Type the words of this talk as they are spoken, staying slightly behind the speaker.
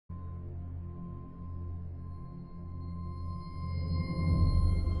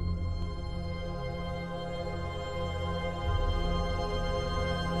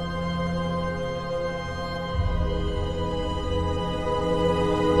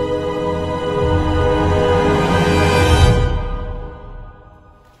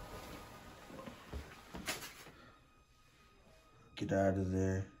of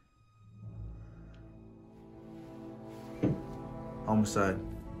there. Homicide.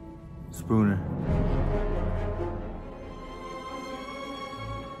 Spooner.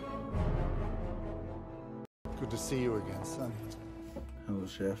 Good to see you again, son. Hello,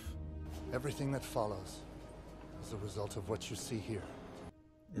 Chef. Everything that follows is a result of what you see here.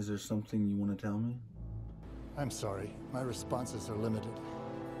 Is there something you want to tell me? I'm sorry, my responses are limited.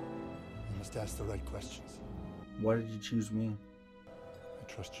 You must ask the right questions. Why did you choose me? I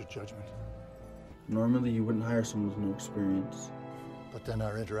trust your judgment. Normally, you wouldn't hire someone with no experience. But then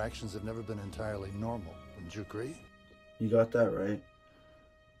our interactions have never been entirely normal. Wouldn't you agree? You got that right.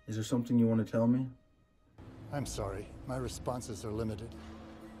 Is there something you want to tell me? I'm sorry, my responses are limited.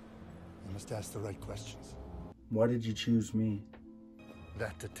 You must ask the right questions. Why did you choose me?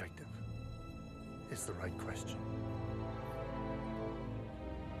 That, detective, is the right question.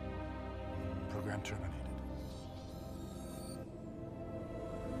 Program terminated.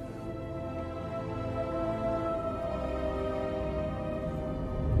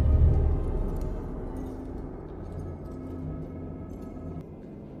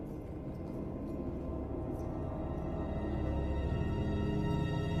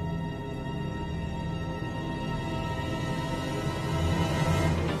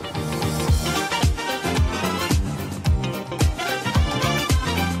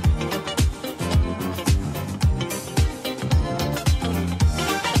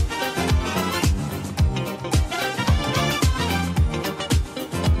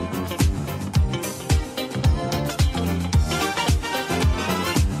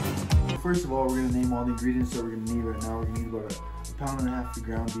 First of all, we're going to name all the ingredients that we're going to need right now. We're going to need about a pound and a half of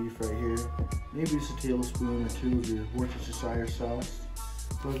ground beef right here. Maybe just a tablespoon or two of your Worcestershire sauce.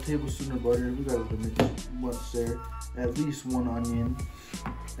 About a tablespoon of butter. We got a little bit what's there. At least one onion.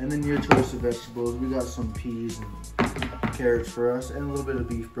 And then your choice of vegetables. We got some peas and carrots for us. And a little bit of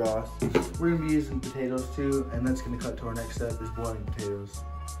beef broth. We're going to be using potatoes too. And that's going to cut to our next step is boiling potatoes.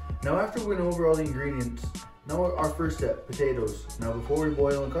 Now after we went over all the ingredients, now our first step, potatoes. Now before we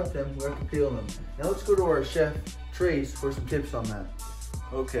boil and cut them, we have to peel them. Now let's go to our chef, Trace, for some tips on that.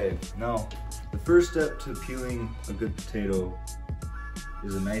 Okay, now the first step to peeling a good potato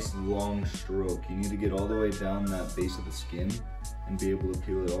is a nice long stroke. You need to get all the way down that base of the skin and be able to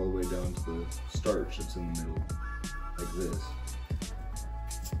peel it all the way down to the starch that's in the middle, like this.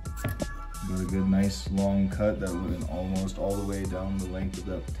 Got a good nice long cut that went almost all the way down the length of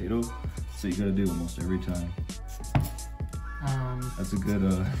that potato. So you gotta do almost every time. That's a good,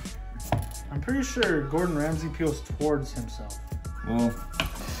 I'm pretty sure Gordon Ramsay peels towards himself. well,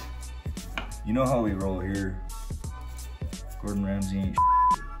 you know how we roll here. Gordon Ramsay ain't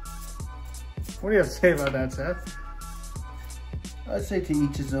What do you have to say about that, Seth? I'd say to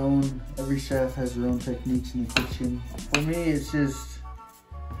each his own. Every chef has their own techniques in the kitchen. For me, it's just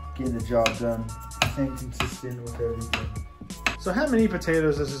getting the job done. Staying consistent with everything. So how many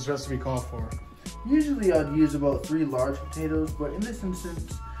potatoes does this recipe call for? Usually I'd use about 3 large potatoes, but in this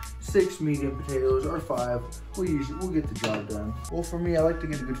instance, 6 medium potatoes or 5. We'll get the job done. Well, for me, I like to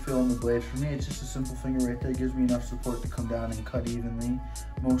get a good feel on the blade. For me, it's just a simple finger right there. It gives me enough support to come down and cut evenly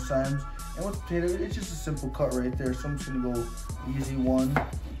most times. And with potato, it's just a simple cut right there. So I'm just gonna go easy 1.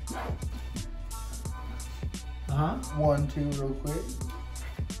 1, 2 real quick.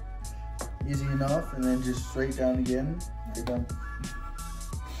 Easy enough, and then just straight down again. Right down.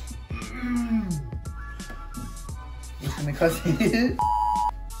 Just gonna cut it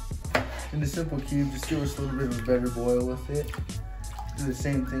in a simple cube. Just give us a little bit of a better boil with it. Do the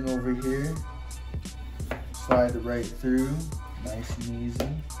same thing over here. Slide it right through, nice and easy.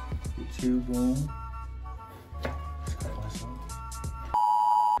 Get 2, boom. Just cut myself.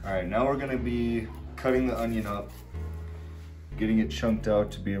 All right, now we're gonna be cutting the onion up, getting it chunked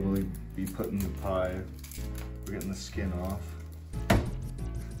out to be able to be put in the pie. We're getting the skin off.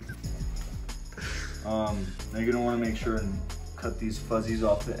 Now you're gonna wanna make sure and cut these fuzzies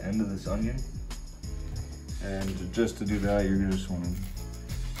off the end of this onion. And just to do that, you're gonna just wanna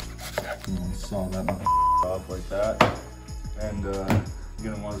saw that off like that. And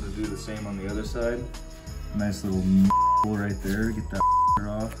you're gonna want to do the same on the other side. Nice little right there, get that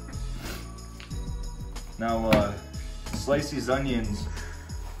off. Now, slice these onions.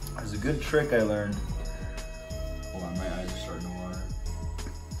 There's a good trick I learned. Hold on, my eyes are starting to water.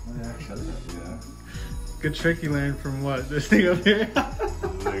 Yeah. Good trick you learned from what? This thing up here?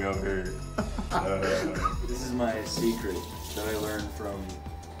 This thing up here. This is my secret that I learned from,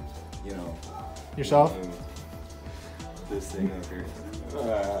 you know, Yourself? This thing up here.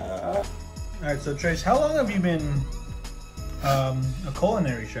 Alright, so Trace, how long have you been a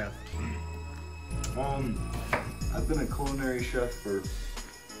culinary chef? I've been a culinary chef for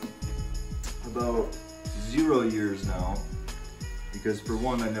about 0 years now. Because for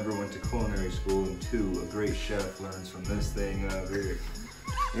one, I never went to culinary school, and two, a great chef learns from this thing here.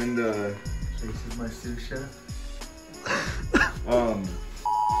 And This is my sous chef.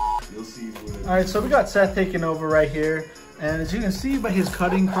 You'll see what. All right, so we got Seth taking over right here, and as you can see by his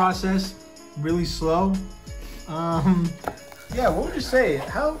cutting process, really slow. Yeah, what would you say?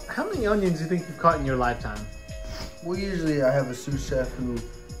 How many onions do you think you've cut in your lifetime? Well, usually I have a sous chef who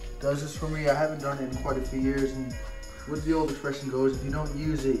does this for me. I haven't done it in quite a few years, and what the old expression goes, if you don't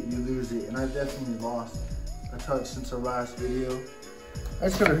use it, you lose it. And I've definitely lost a touch since our last video. I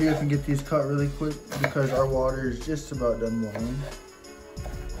just gotta hurry up and get these cut really quick because our water is just about done boiling.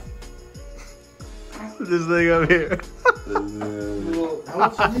 This thing up here. Well, how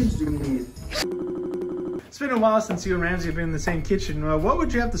much onions do we need? It's been a while since you and Ramsey have been in the same kitchen. What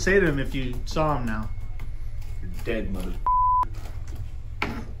would you have to say to him if you saw him now? You're dead, mother.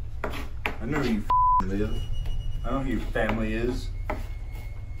 I know where you live. I know who your family is.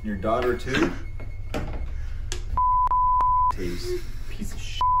 Your daughter too. Taste piece of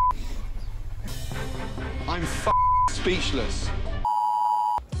shit. I'm speechless.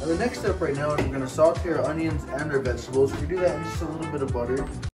 Now the next step right now is we're gonna saute our onions and our vegetables. We do that in just a little bit of butter.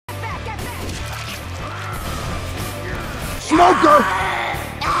 Smoker!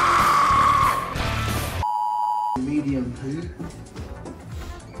 Medium heat.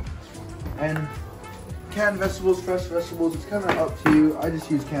 And canned vegetables, fresh vegetables, it's kind of up to you. I just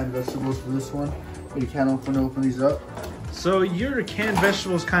use canned vegetables for this one, but you can open these up. So you're a canned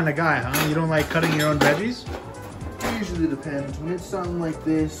vegetables kind of guy, huh? You don't like cutting your own veggies? It usually depends. When it's something like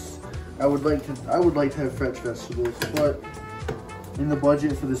this, I would like to have fresh vegetables, but in the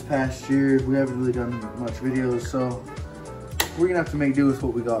budget for this past year, we haven't really done much videos, so we're gonna have to make do with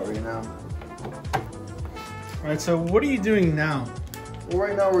what we got right now. All right, so what are you doing now? Well,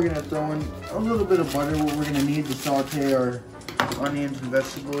 right now we're gonna throw in a little bit of butter, what we're gonna need to saute our onions and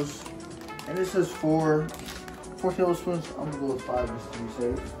vegetables. And this is 4 tablespoons. I'm gonna go with 5 just to be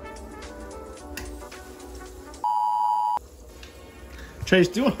safe. Chase,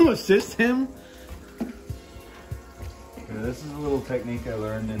 do you want to assist him? Yeah, this is a little technique I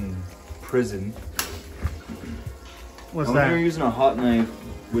learned in prison. What's When that? you're using a hot knife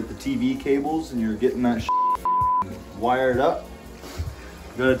with the TV cables and you're getting that wired up,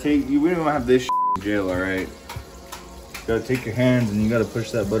 you gotta take, we don't have this in jail, alright? You gotta take your hands and you gotta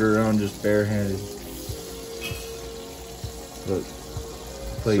push that butter around just barehanded. Look,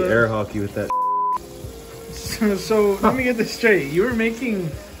 play air hockey with that. So let me get this straight. You were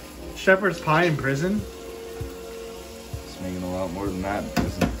making shepherd's pie in prison? It's making a lot more than that in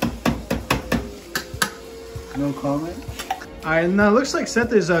prison. No comment? All right, now it looks like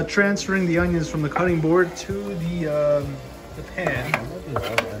Seth is transferring the onions from the cutting board to the pan.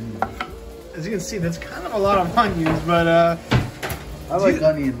 As you can see, that's kind of a lot of onions, but I like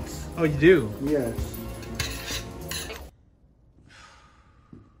onions. Oh, you do? Yes.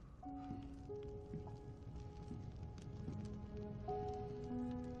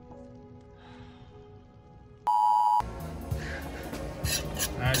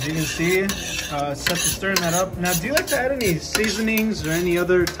 As you can see, Seth is stirring that up. Now, do you like to add any seasonings or any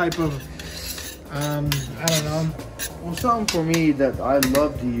other type of, I don't know? Well, something for me that I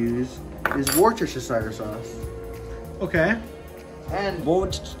love to use is Worcestershire sauce. Okay. And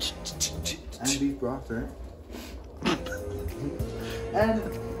beef broth, right? And,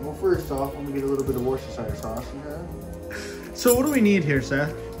 well, first off, I'm gonna get a little bit of Worcestershire sauce in there. So what do we need here,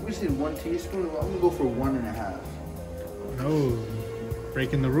 Seth? We just need 1 teaspoon. I'm gonna go for 1.5. No.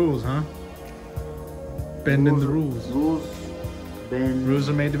 Breaking the rules, huh? Bending the rules. Rules bend. Rules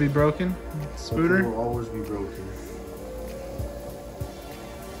are made to be broken. Spooner. Will always be broken.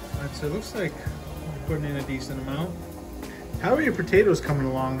 Alright, so it looks like we're putting in a decent amount. How are your potatoes coming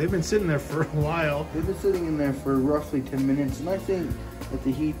along? They've been sitting there for a while. They've been sitting in there for roughly 10 minutes, and I think at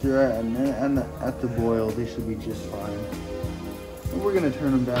the heat they're at and at the boil, they should be just fine. And we're gonna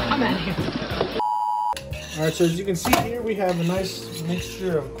turn them down. I'm out of here. Alright, so as you can see here, we have a nice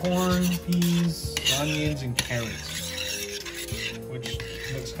mixture of corn, peas, onions, and carrots. Which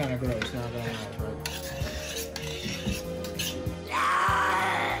looks kind of gross, not gonna lie, but...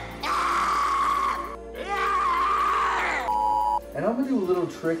 And I'm gonna do a little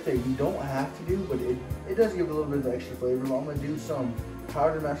trick that you don't have to do, but it does give a little bit of extra flavor. I'm gonna do some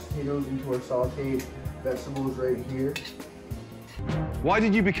powdered mashed potatoes into our sauteed vegetables right here. Why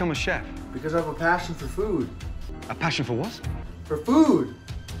did you become a chef? Because I have a passion for food. A passion for what? For food!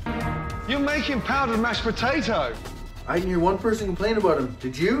 You're making powdered mashed potato. I didn't hear one person complain about them.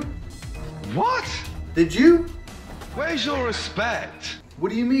 Did you? What? Did you? Where's your respect What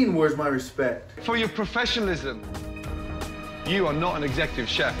do you mean, where's my respect? for your professionalism? You are not an executive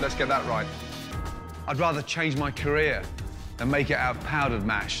chef, let's get that right. I'd rather change my career than make it out of powdered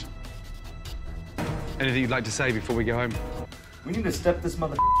mash. Anything you'd like to say before we go home? We need to step this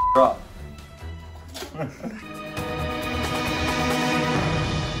mother up.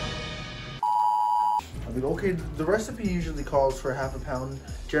 Okay, the recipe usually calls for ½ a pound,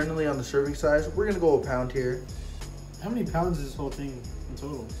 generally on the serving size. We're gonna go a pound here. How many pounds is this whole thing in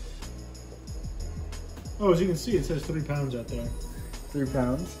total? Oh, as you can see, it says 3 pounds out there. 3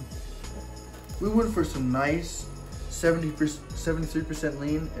 pounds. We went for some nice 73%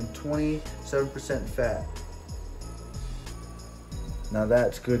 lean and 27% fat. Now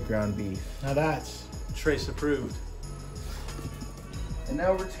that's good ground beef. Now that's Trace approved. And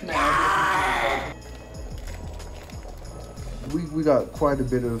now we're just gonna add this. We got quite a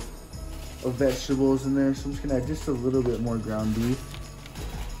bit of vegetables in there, so I'm just gonna add just a little bit more ground beef,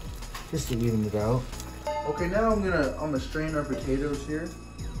 just to even it out. Okay, now I'm gonna strain our potatoes here.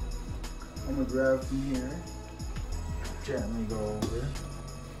 I'm gonna grab from here, gently go over.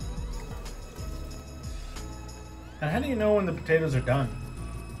 Now, how do you know when the potatoes are done?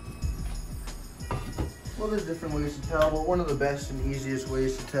 Well, there's different ways to tell, but one of the best and easiest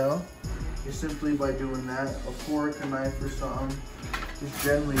ways to tell is simply by doing that. A fork, a knife, or something just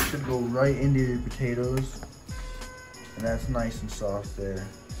gently should go right into your potatoes, and that's nice and soft there.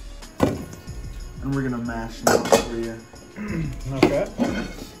 And we're gonna mash them up for you. Okay.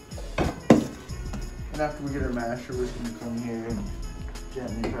 And after we get our masher, we're just gonna come here and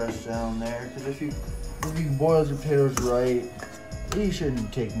gently press down there. Because if you boil your potatoes right, you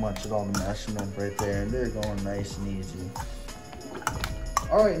shouldn't take much at all to mash them up right there, and they're going nice and easy.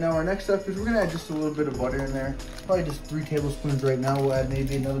 All right, now our next step is we're gonna add just a little bit of butter in there. Probably just 3 tablespoons right now. We'll add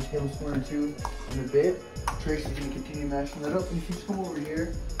maybe another tablespoon or 2 in a bit. Trace is gonna continue mashing that up. And if you just come over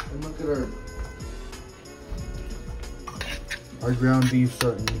here and look at our ground beef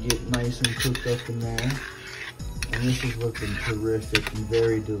starting to get nice and cooked up in there. And this is looking terrific and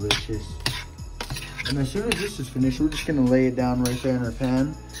very delicious. And as soon as this is finished, we're just gonna lay it down right there in our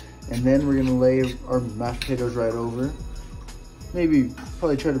pan. And then we're gonna lay our mashed potatoes right over.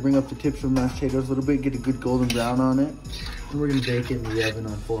 Probably try to bring up the tips of mashed potatoes a little bit, get a good golden brown on it. And we're gonna bake it in the oven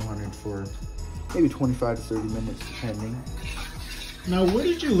on 400 for maybe 25 to 30 minutes, depending. Now, where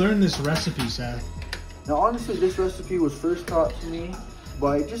did you learn this recipe, Seth? Now, honestly, this recipe was first taught to me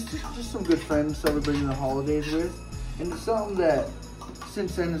by just some good friends celebrating the holidays with. And it's something that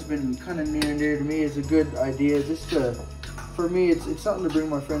since then has been kind of near and dear to me. It's a good idea for me, it's something to bring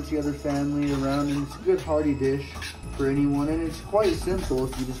my friends together, family around, and it's a good hearty dish for anyone, and it's quite simple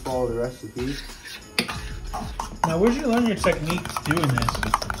if you just follow the recipe. Now, where'd you learn your techniques doing this?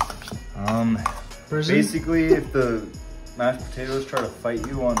 Prison? Basically, if the mashed potatoes try to fight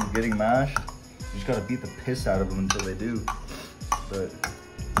you on getting mashed, you just gotta beat the piss out of them until they do. But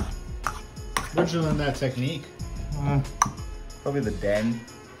where'd you learn that technique? Probably the den.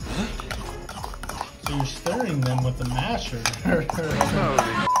 So you're stirring them with the masher.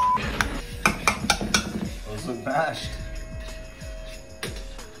 Those look mashed.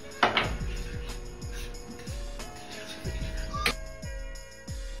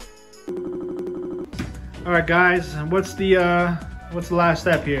 All right, guys. And what's the last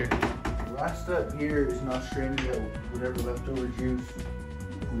step here? The last step here is now straining out whatever leftover juice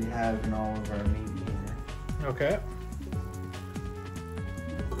we have in all of our meat here. Okay.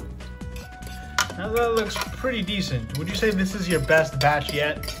 Now that looks pretty decent. Would you say this is your best batch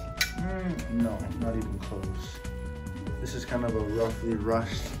yet? No, not even close. This is kind of a roughly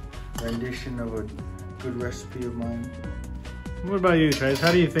rushed rendition of a good recipe of mine. What about you, Trace?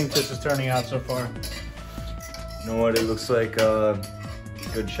 How do you think this is turning out so far? You know what? It looks like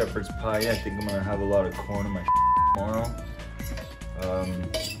good shepherd's pie. I think I'm gonna have a lot of corn in my tomorrow.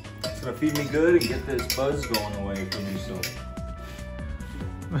 It's gonna feed me good and get this buzz going away from me. So.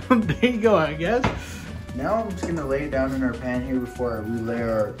 There you go, I guess. Now I'm just gonna lay it down in our pan here before we lay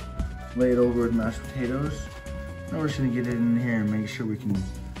it over with mashed potatoes. Now we're just gonna get it in here and make sure we can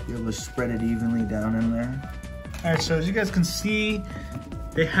be able to spread it evenly down in there. All right, so as you guys can see,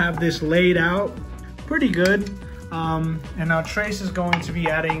 they have this laid out pretty good. And now Trace is going to be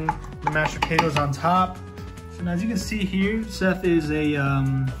adding the mashed potatoes on top. So now as you can see here, Seth is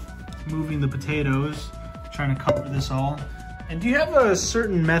moving the potatoes, trying to cover this all. And do you have a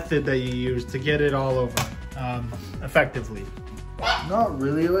certain method that you use to get it all over effectively? Not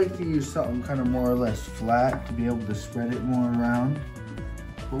really. I like to use something kind of more or less flat to be able to spread it more around.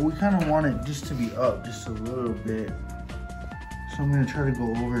 But we kind of want it just to be up just a little bit. So I'm going to try to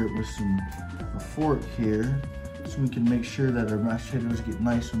go over it with a fork here. so we can make sure that our mashed potatoes get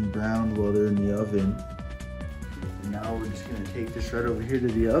nice and browned while they're in the oven. And now we're just gonna take this right over here to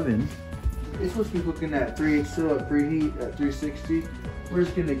the oven. It's supposed to be cooking at 3H still at preheat at 360. We're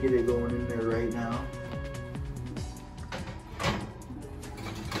just gonna get it going in there right now.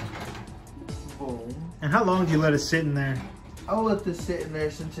 Boom. And how long do you let it sit in there? I'll let this sit in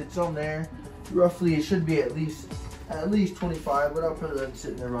there since it's on there. Roughly, it should be at least 25, but I'll probably let it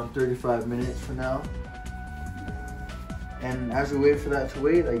sit in there around 35 minutes for now. And as we wait for that to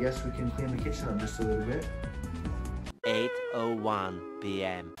wait, I guess we can clean the kitchen up just a little bit. 8:01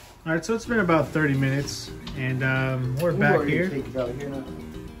 p.m. All right, so it's been about 30 minutes, and we're back here. Take it out here now.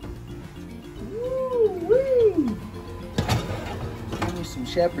 Woo-wee! Give me some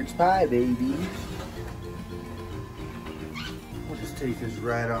shepherd's pie, baby. We'll just take this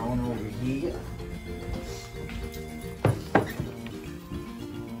right on over here.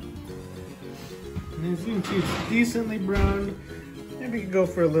 And it seems to be decently browned. Maybe we could go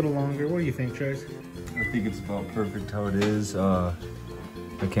for a little longer. What do you think, Trace? I think it's about perfect how it is. I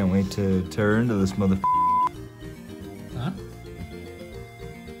can't wait to turn to this mother. Huh?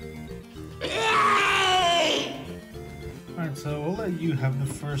 Alright, so we'll let you have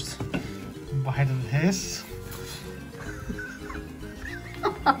the first bite of this.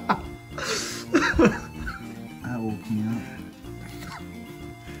 That woke me up.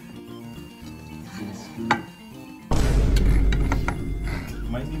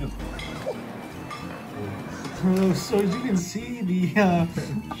 Might need a. So as you can see, the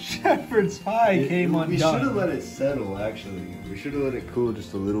shepherd's pie came undone. We should have let it settle, actually. We should have let it cool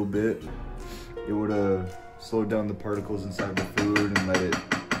just a little bit. It would have slowed down the particles inside the food and let it,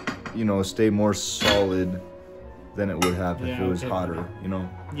 you know, stay more solid than it would have if it was hotter, you know?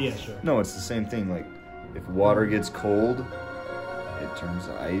 Yeah, sure. No, it's the same thing. Like, if water gets cold, it turns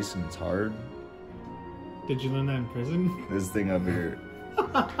to ice and it's hard. Did you learn that in prison? This thing up here.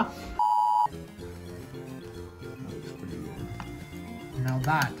 Now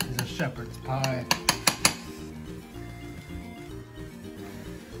that is a shepherd's pie.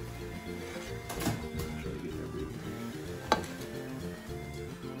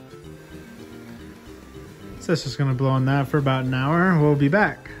 So this is gonna blow on that for about an hour. We'll be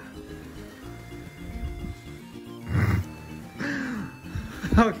back.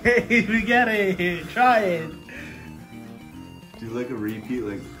 Okay, we get it. Try it. Do you like a repeat,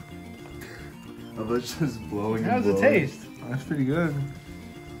 like, of us just blowing? How does it taste? That's pretty good.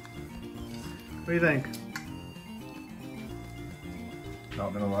 What do you think?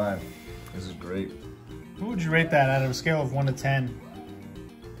 Not gonna lie, this is great. What would you rate that out of a scale of 1 to 10?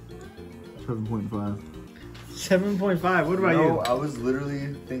 7.5. 7.5. What about No, you? I was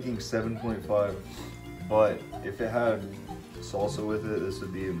literally thinking 7.5, but if it had salsa with it, this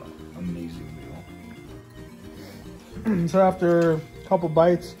would be an amazing meal. So after a couple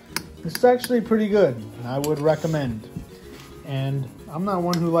bites, it's actually pretty good. I would recommend. And I'm not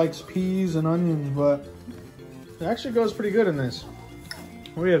one who likes peas and onions, but it actually goes pretty good in this.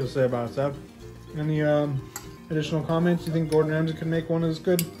 What do you have to say about it, Seth? Any additional comments? You think Gordon Ramsey could make one as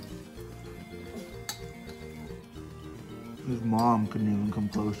good? His mom couldn't even come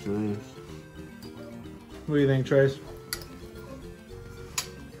close to this. What do you think, Trace?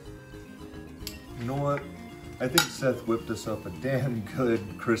 You know what? I think Seth whipped us up a damn good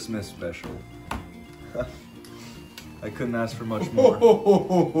Christmas special. I couldn't ask for much more.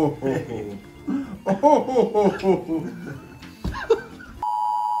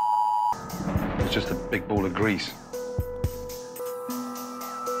 It's just a big ball of grease.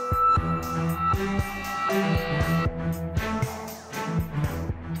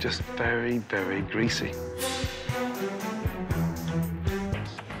 Just very, very greasy.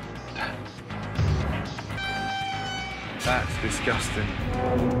 That's disgusting.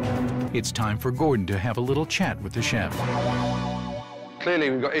 It's time for Gordon to have a little chat with the chef. Clearly,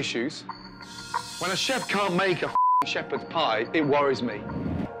 we've got issues. When a chef can't make a shepherd's pie, it worries me.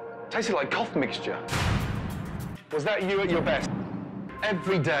 Tasted like cough mixture. Was that you at your best?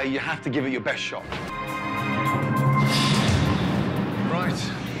 Every day, you have to give it your best shot. Right.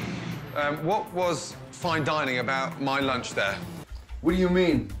 What was fine dining about my lunch there? What do you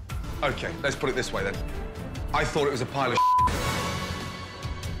mean? Okay, let's put it this way then. I thought it was a pile of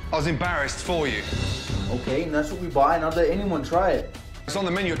I was embarrassed for you. Okay, and that's what we buy. Not let anyone try it. It's on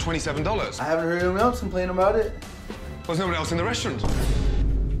the menu at $27. I haven't heard anyone else complain about it. There's no one else in the restaurant.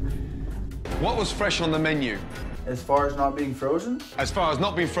 What was fresh on the menu? As far as not being frozen, As far as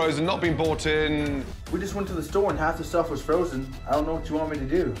not being frozen, not being bought in... we just went to the store and half the stuff was frozen. I don't know what you want me to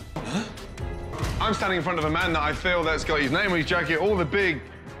do. I'm standing in front of a man that I feel that's got his name on his jacket, all the big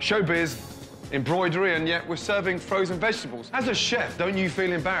showbiz, embroidery, and yet we're serving frozen vegetables. As a chef, don't you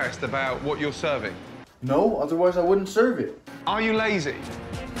feel embarrassed about what you're serving? No, otherwise I wouldn't serve it. Are you lazy?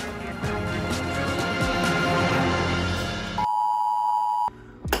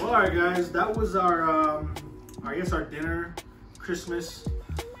 Well, all right, guys, that was our, I guess our dinner Christmas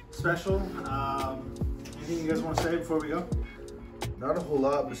special. Anything you guys want to say before we go? Not a whole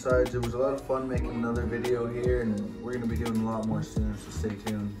lot, besides it was a lot of fun making another video here, and we're going to be doing a lot more soon, so stay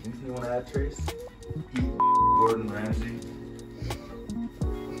tuned. Anything you want to add, Trace? Gordon Ramsey.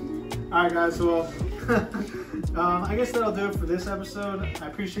 Alright guys, so I guess that'll do it for this episode. I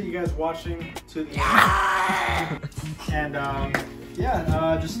appreciate you guys watching to the end. And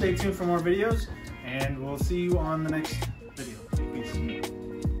yeah, just stay tuned for more videos, and we'll see you on the next video. Peace.